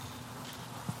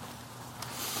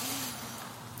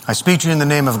I speak to you in the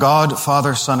name of God,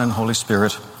 Father, Son, and Holy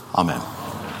Spirit. Amen.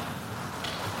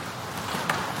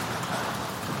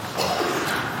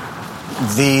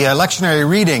 The lectionary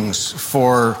readings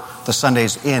for the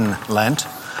Sundays in Lent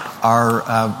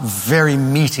are very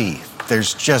meaty.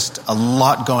 There's just a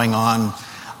lot going on,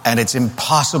 and it's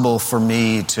impossible for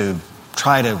me to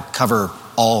try to cover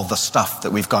all the stuff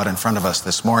that we've got in front of us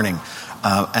this morning.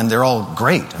 And they're all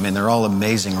great. I mean, they're all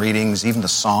amazing readings. Even the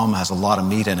Psalm has a lot of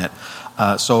meat in it.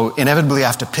 So inevitably I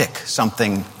have to pick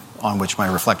something on which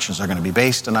my reflections are going to be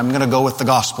based, and I'm going to go with the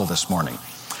Gospel this morning.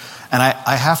 And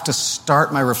I have to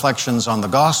start my reflections on the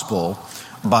Gospel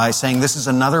by saying this is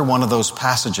another one of those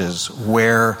passages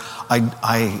where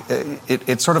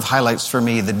it sort of highlights for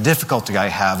me the difficulty I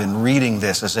have in reading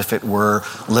this as if it were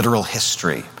literal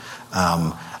history.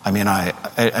 Never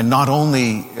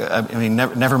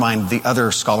mind the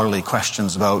other scholarly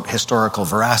questions about historical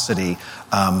veracity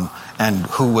and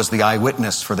who was the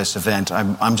eyewitness for this event.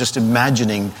 I'm just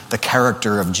imagining the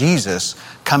character of Jesus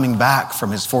coming back from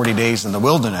his 40 days in the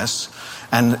wilderness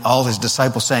and all his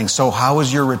disciples saying, "So how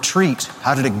was your retreat?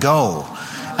 How did it go?"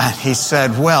 And he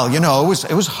said, "Well,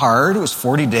 it was hard. It was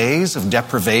 40 days of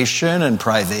deprivation and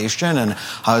privation, and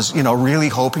I was, really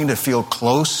hoping to feel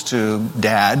close to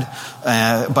Dad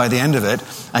by the end of it.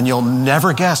 And you'll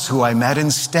never guess who I met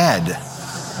instead."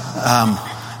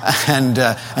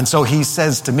 And so he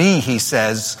says to me,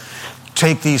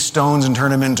 "Take these stones and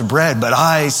turn them into bread. But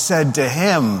I said to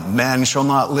him, man shall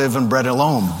not live on bread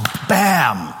alone."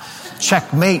 Bam!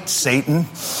 Checkmate, Satan.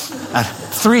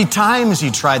 3 times he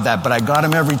tried that, but I got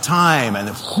him every time. And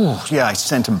I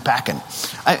sent him packing.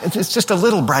 It's just a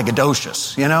little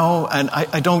braggadocious, and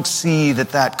I don't see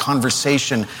that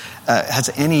conversation has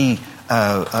any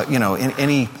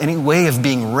way of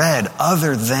being read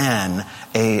other than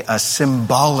a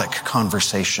symbolic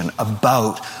conversation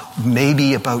about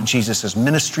Jesus'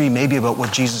 ministry, maybe about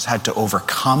what Jesus had to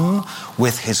overcome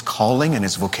with his calling and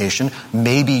his vocation,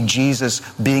 maybe Jesus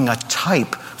being a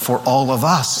type for all of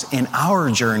us in our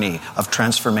journey of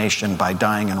transformation by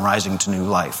dying and rising to new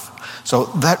life. So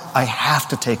that I have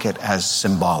to take it as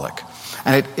symbolic.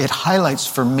 And it highlights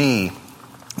for me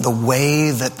the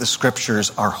way that the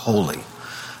scriptures are holy.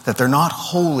 That they're not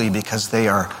holy because they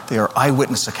are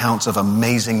eyewitness accounts of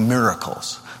amazing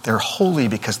miracles. They're holy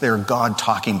because they're God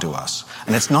talking to us.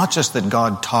 And it's not just that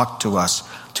God talked to us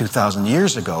 2,000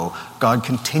 years ago. God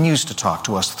continues to talk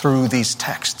to us through these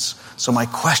texts. So my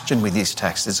question with these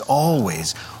texts is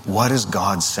always, what is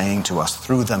God saying to us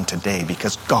through them today?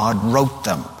 Because God wrote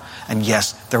them. And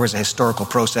yes, there was a historical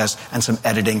process and some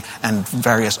editing and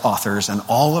various authors, and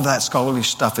all of that scholarly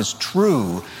stuff is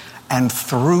true. And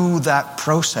through that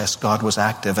process, God was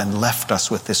active and left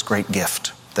us with this great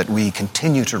gift that we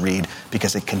continue to read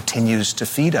because it continues to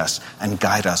feed us and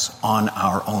guide us on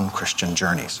our own Christian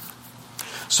journeys.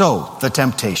 So, the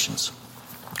temptations.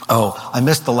 Oh, I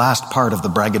missed the last part of the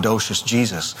braggadocious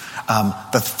Jesus.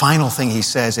 The final thing he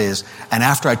says is, and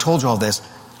after I told you all this,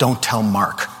 don't tell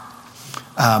Mark.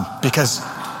 Because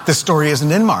this story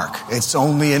isn't in Mark. It's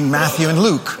only in Matthew and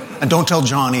Luke. And don't tell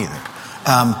John either.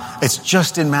 It's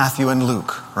just in Matthew and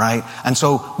Luke, right? And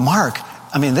so Mark,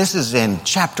 this is in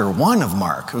chapter 1 of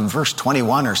Mark, verse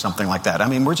 21 or something like that.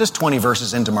 We're just 20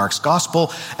 verses into Mark's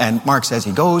gospel, and Mark says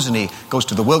he goes to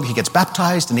the wilderness, he gets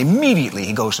baptized, and immediately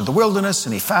he goes to the wilderness,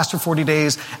 and he fasts for 40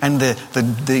 days, and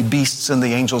the beasts and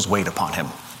the angels wait upon him.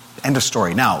 End of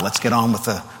story. Now, let's get on with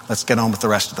the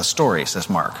rest of the story, says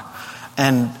Mark.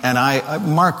 And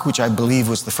Mark, which I believe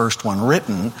was the first one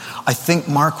written, I think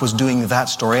Mark was doing that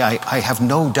story. I have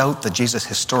no doubt that Jesus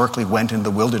historically went in the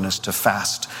wilderness to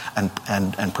fast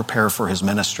and prepare for his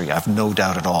ministry. I have no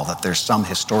doubt at all that there's some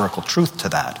historical truth to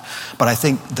that. But I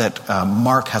think that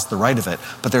Mark has the right of it.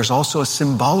 But there's also a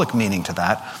symbolic meaning to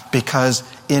that, because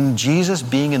in Jesus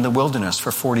being in the wilderness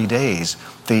for 40 days,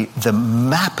 the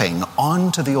mapping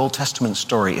onto the Old Testament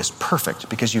story is perfect,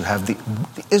 because you have the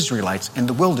Israelites in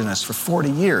the wilderness for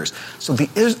 40 years. So the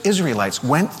Israelites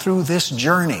went through this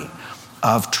journey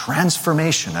of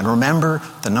transformation. And remember,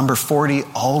 the number 40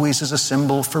 always is a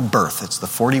symbol for birth. It's the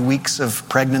 40 weeks of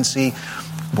pregnancy.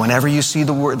 Whenever you see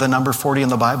the number 40 in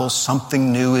the Bible,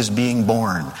 something new is being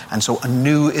born. And so a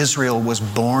new Israel was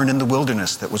born in the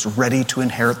wilderness that was ready to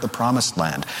inherit the promised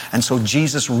land. And so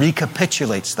Jesus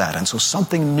recapitulates that. And so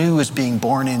something new is being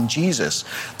born in Jesus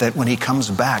that when he comes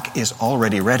back is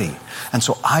already ready. And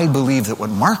so I believe that what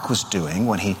Mark was doing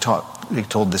when he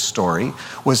told this story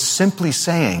was simply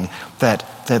saying that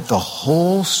the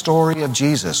whole story of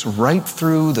Jesus, right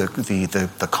through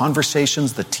the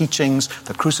conversations, the teachings,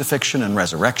 the crucifixion and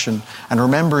resurrection. And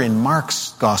remember, in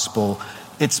Mark's gospel,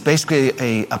 it's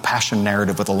basically a passion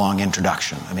narrative with a long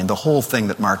introduction. I mean, the whole thing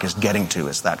that Mark is getting to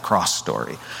is that cross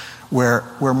story, where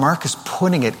Mark is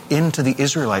putting it into the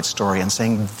Israelite story and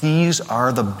saying these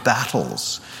are the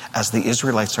battles as the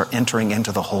Israelites are entering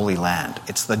into the Holy Land.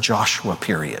 It's the Joshua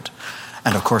period.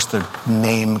 And of course, the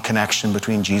name connection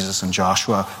between Jesus and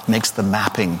Joshua makes the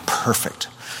mapping perfect.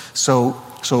 So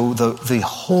the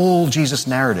whole Jesus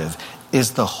narrative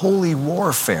is the holy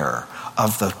warfare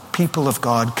of the people of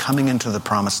God coming into the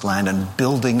promised land and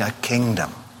building a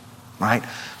kingdom, right?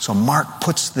 So Mark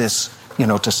puts this,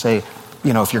 to say,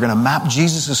 if you're going to map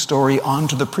Jesus' story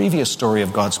onto the previous story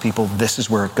of God's people, this is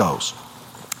where it goes.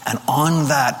 And on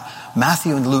that,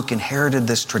 Matthew and Luke inherited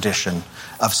this tradition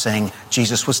of saying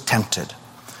Jesus was tempted.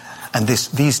 And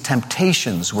these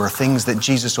temptations were things that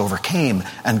Jesus overcame,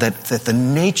 and that the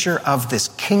nature of this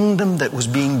kingdom that was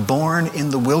being born in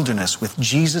the wilderness with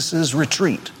Jesus'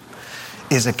 retreat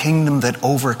is a kingdom that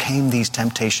overcame these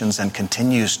temptations and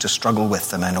continues to struggle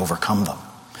with them and overcome them.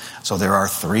 So there are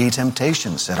 3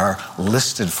 temptations that are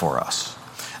listed for us.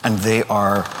 And they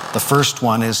are, the first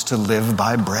one is to live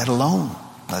by bread alone.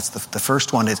 That's the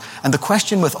first one is. And the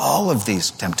question with all of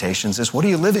these temptations is, what are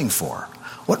you living for?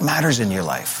 What matters in your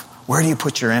life? Where do you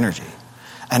put your energy?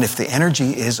 And if the energy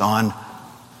is on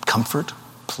comfort,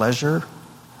 pleasure,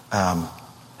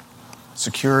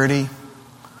 security,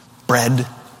 bread,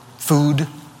 food,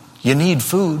 you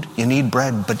need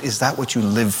bread, but is that what you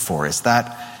live for? Is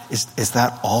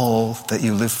that all that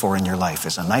you live for in your life?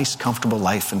 Is a nice, comfortable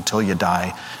life until you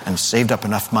die and saved up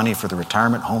enough money for the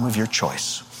retirement home of your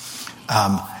choice?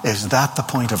 Is that the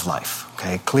point of life?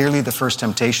 Okay, clearly the first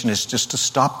temptation is just to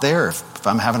stop there. If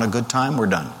I'm having a good time, we're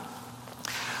done.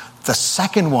 The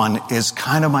second one is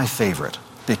kind of my favorite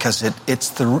because it's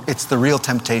the real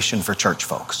temptation for church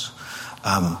folks.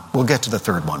 We'll get to the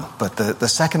third one, but the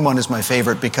second one is my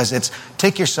favorite because it's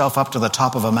take yourself up to the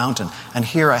top of a mountain. And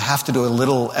here I have to do a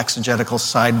little exegetical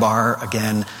sidebar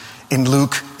again. In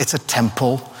Luke, it's a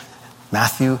temple.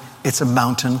 Matthew, it's a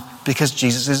mountain because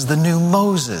Jesus is the new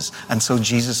Moses. And so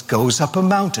Jesus goes up a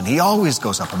mountain. He always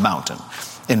goes up a mountain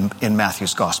in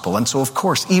Matthew's gospel. And so, of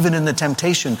course, even in the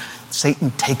temptation,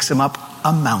 Satan takes him up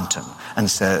a mountain and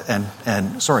said,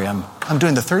 and sorry, I'm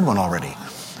doing the third one already.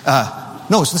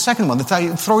 No, it's the second one.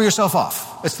 Throw yourself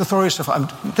off. It's the throw yourself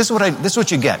off. This is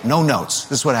what you get. No notes.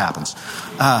 This is what happens.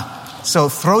 So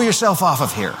throw yourself off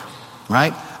of here,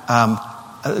 right?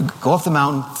 Go up the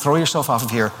mountain, throw yourself off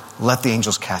of here, let the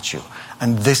angels catch you.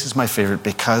 And this is my favorite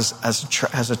because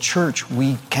as a church,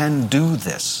 we can do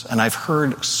this. And I've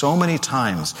heard so many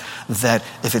times that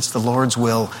if it's the Lord's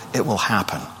will, it will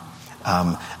happen.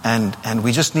 And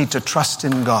we just need to trust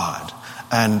in God.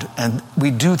 And we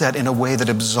do that in a way that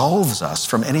absolves us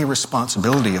from any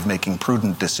responsibility of making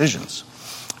prudent decisions.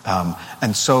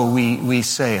 And so we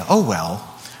say, oh well,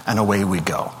 and away we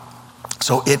go.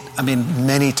 So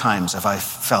many times have I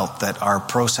felt that our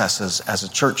processes as a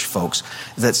church folks,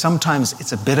 that sometimes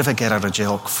it's a bit of a get out of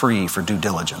jail free for due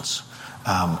diligence.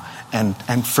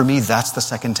 And for me, that's the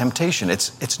second temptation.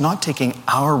 It's not taking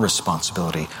our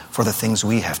responsibility for the things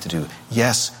we have to do.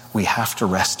 Yes, we have to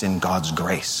rest in God's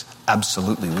grace.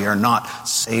 Absolutely. We are not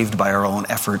saved by our own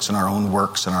efforts and our own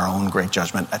works and our own great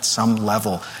judgment. At some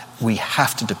level, we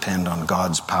have to depend on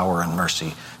God's power and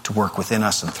mercy to work within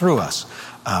us and through us.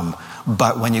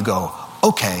 But when you go,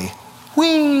 okay,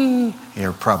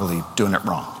 you're probably doing it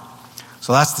wrong.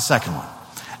 So that's the second one.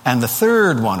 And the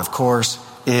third one, of course,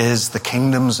 is the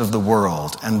kingdoms of the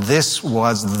world. And this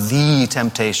was the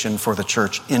temptation for the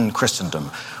church in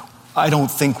Christendom. I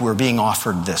don't think we're being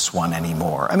offered this one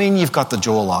anymore. I mean, you've got the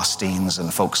Joel Osteens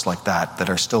and folks like that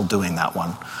are still doing that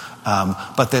one.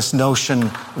 But this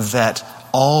notion that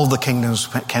all the kingdoms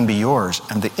can be yours.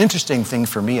 And the interesting thing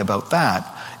for me about that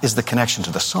is the connection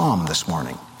to the Psalm this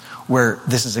morning, where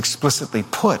this is explicitly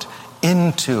put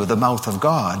into the mouth of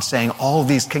God, saying all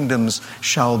these kingdoms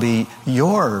shall be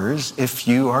yours if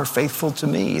you are faithful to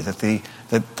me, that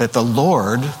the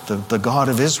Lord, the God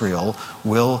of Israel,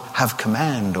 will have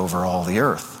command over all the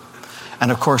earth.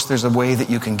 And of course, there's a way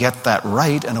that you can get that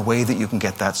right and a way that you can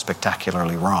get that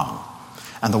spectacularly wrong.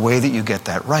 And the way that you get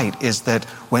that right is that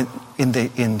when in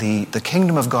the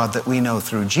kingdom of God that we know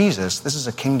through Jesus, this is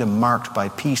a kingdom marked by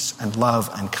peace and love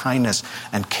and kindness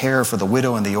and care for the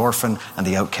widow and the orphan and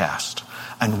the outcast.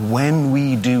 And when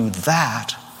we do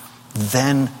that,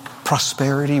 then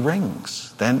prosperity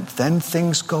rings. Then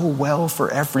things go well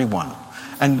for everyone.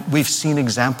 And we've seen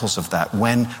examples of that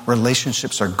when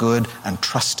relationships are good and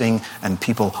trusting and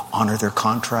people honor their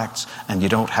contracts and you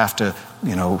don't have to,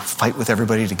 fight with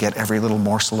everybody to get every little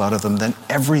morsel out of them, then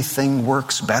everything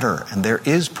works better and there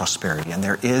is prosperity and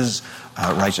there is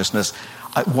righteousness.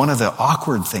 One of the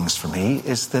awkward things for me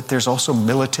is that there's also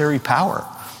military power.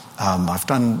 I've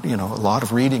done, a lot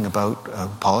of reading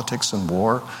about politics and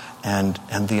war, and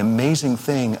the amazing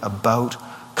thing about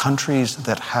countries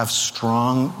that have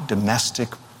strong domestic,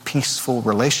 peaceful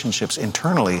relationships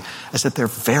internally is that they're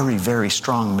very, very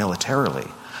strong militarily.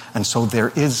 And so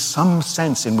there is some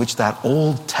sense in which that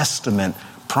Old Testament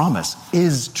promise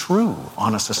is true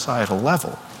on a societal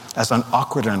level. As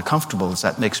awkward and uncomfortable as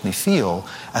that makes me feel,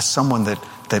 as someone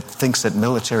that thinks that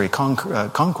military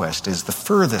conquest is the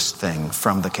furthest thing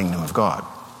from the kingdom of God.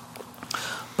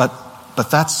 But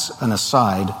that's an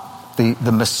aside.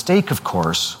 The mistake, of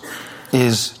course,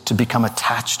 is to become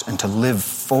attached and to live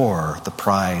for the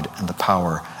pride and the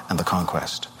power and the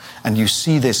conquest. And you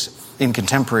see this in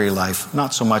contemporary life,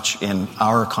 not so much in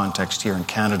our context here in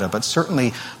Canada, but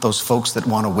certainly those folks that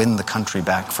want to win the country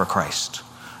back for Christ.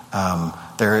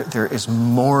 There is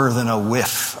more than a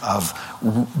whiff of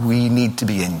we need to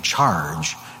be in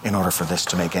charge in order for this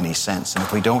to make any sense. And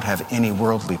if we don't have any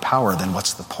worldly power, then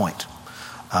what's the point?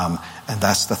 And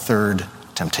that's the third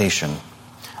temptation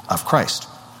of Christ.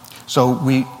 So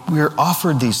we're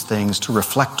offered these things to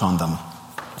reflect on them.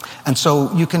 And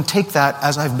so you can take that,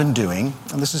 as I've been doing,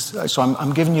 and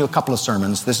I'm giving you a couple of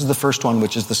sermons. This is the first one,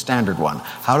 which is the standard one.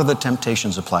 How do the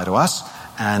temptations apply to us?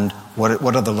 And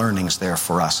what are the learnings there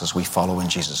for us as we follow in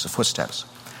Jesus' footsteps?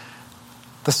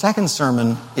 The second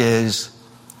sermon is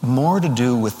more to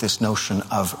do with this notion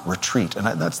of retreat.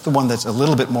 And that's the one that's a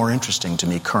little bit more interesting to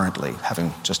me currently,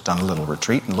 having just done a little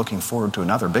retreat and looking forward to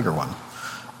another bigger one.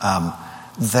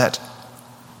 That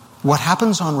what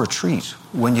happens on retreat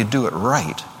when you do it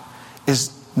right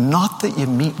is not that you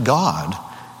meet God,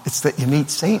 it's that you meet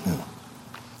Satan.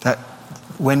 That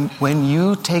when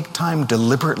you take time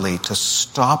deliberately to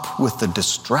stop with the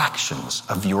distractions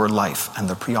of your life and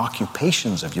the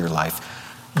preoccupations of your life,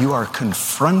 you are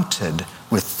confronted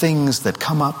with things that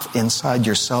come up inside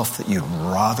yourself that you'd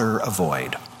rather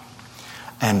avoid.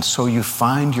 And so you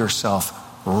find yourself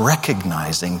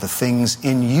recognizing the things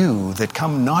in you that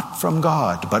come not from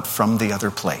God, but from the other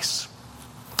place.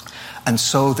 And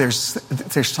so there's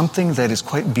something that is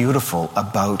quite beautiful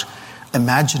about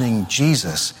imagining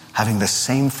Jesus having the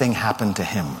same thing happen to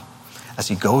him as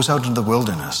he goes out into the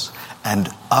wilderness, and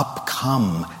up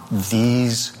come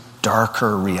these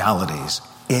darker realities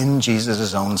in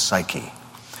Jesus' own psyche,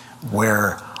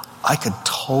 where I could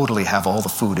totally have all the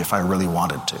food if I really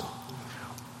wanted to,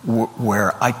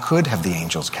 where I could have the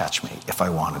angels catch me if I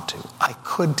wanted to. I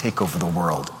could take over the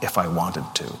world if I wanted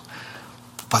to.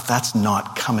 But that's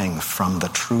not coming from the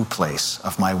true place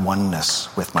of my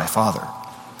oneness with my Father.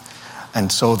 And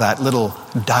so that little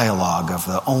dialogue of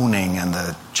the owning and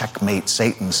the checkmate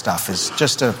Satan stuff is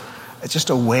just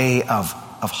a way of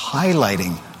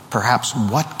highlighting perhaps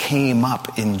what came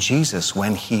up in Jesus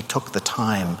when he took the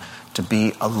time to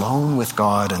be alone with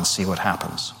God and see what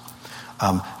happens.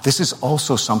 This is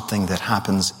also something that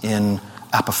happens in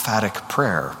apophatic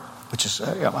prayer, which is,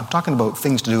 I'm talking about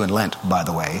things to do in Lent, by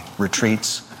the way,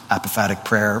 retreats, apophatic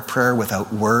prayer, prayer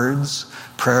without words,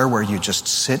 prayer where you just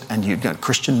sit and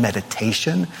Christian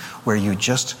meditation, where you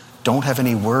just don't have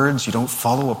any words, you don't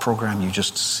follow a program, you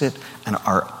just sit and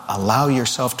allow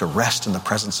yourself to rest in the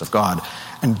presence of God.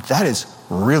 And that is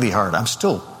really hard. I'm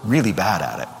still really bad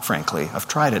at it, frankly. I've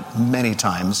tried it many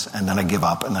times and then I give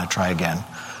up and then I try again.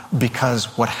 Because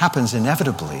what happens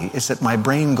inevitably is that my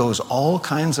brain goes all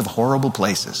kinds of horrible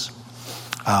places.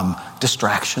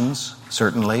 Distractions,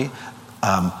 certainly,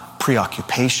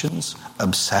 preoccupations,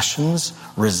 obsessions,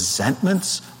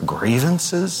 resentments,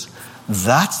 grievances.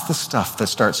 That's the stuff that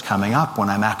starts coming up when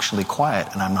I'm actually quiet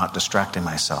and I'm not distracting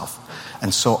myself.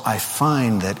 And so I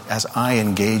find that as I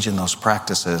engage in those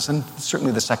practices, and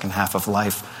certainly the second half of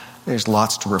life, there's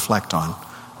lots to reflect on.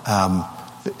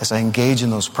 As I engage in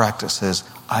those practices,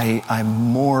 I'm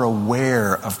more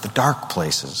aware of the dark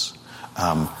places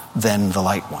than the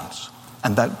light ones.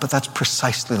 But that's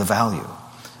precisely the value.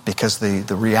 Because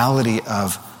the reality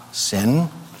of sin,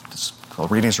 all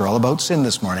readings are all about sin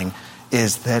this morning,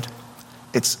 is that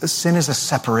sin is a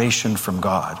separation from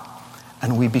God.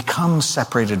 And we become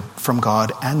separated from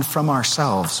God and from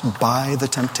ourselves by the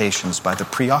temptations, by the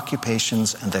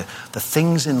preoccupations and the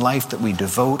things in life that we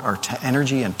devote our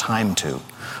energy and time to,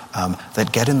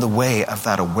 that get in the way of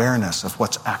that awareness of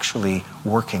what's actually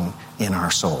working in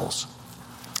our souls.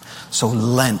 So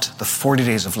Lent, the 40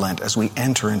 days of Lent, as we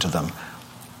enter into them,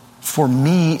 for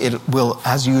me, it will,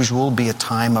 as usual, be a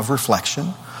time of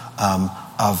reflection,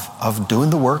 of doing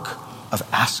the work, of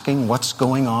asking what's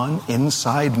going on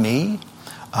inside me.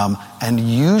 And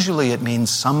usually it means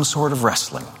some sort of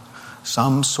wrestling.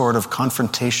 some sort of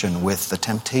confrontation with the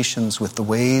temptations, with the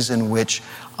ways in which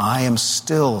I am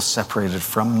still separated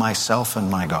from myself and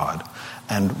my God,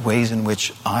 and ways in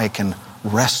which I can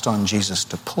rest on Jesus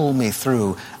to pull me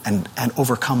through and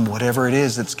overcome whatever it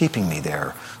is that's keeping me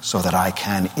there, so that I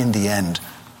can, in the end,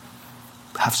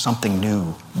 have something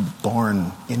new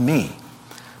born in me.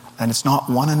 And it's not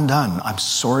one and done. I'm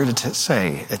sorry to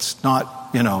say. It's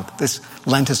not, this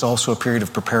Lent is also a period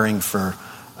of preparing for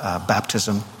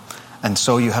baptism. And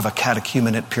so you have a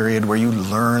catechumenate period where you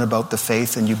learn about the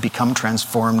faith and you become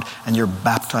transformed, and you're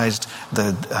baptized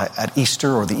at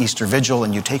Easter or the Easter Vigil,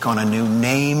 and you take on a new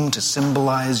name to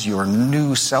symbolize your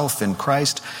new self in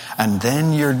Christ, and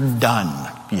then you're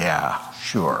done. Yeah,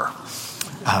 sure.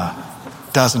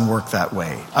 Doesn't work that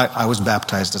way. I was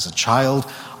baptized as a child.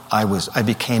 I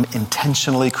became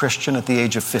intentionally Christian at the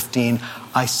age of 15.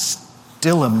 I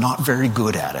still am not very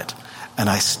good at it. And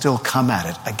I still come at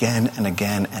it again and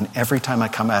again. And every time I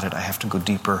come at it, I have to go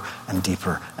deeper and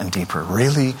deeper and deeper.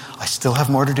 Really? I still have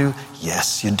more to do?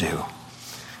 Yes, you do.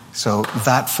 So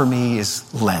that for me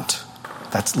is Lent.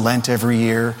 That's Lent every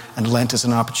year. And Lent is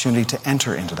an opportunity to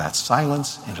enter into that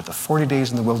silence, into the 40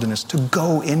 days in the wilderness, to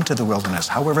go into the wilderness,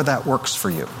 however that works for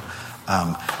you,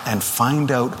 and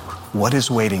find out what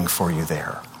is waiting for you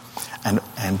there. And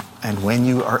when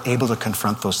you are able to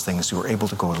confront those things, you are able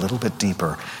to go a little bit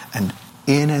deeper, and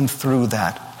in and through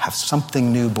that have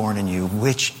something new born in you,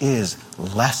 which is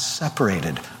less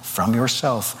separated from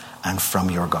yourself and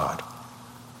from your God.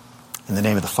 In the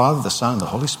name of the Father, the Son, and the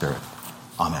Holy Spirit.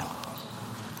 Amen.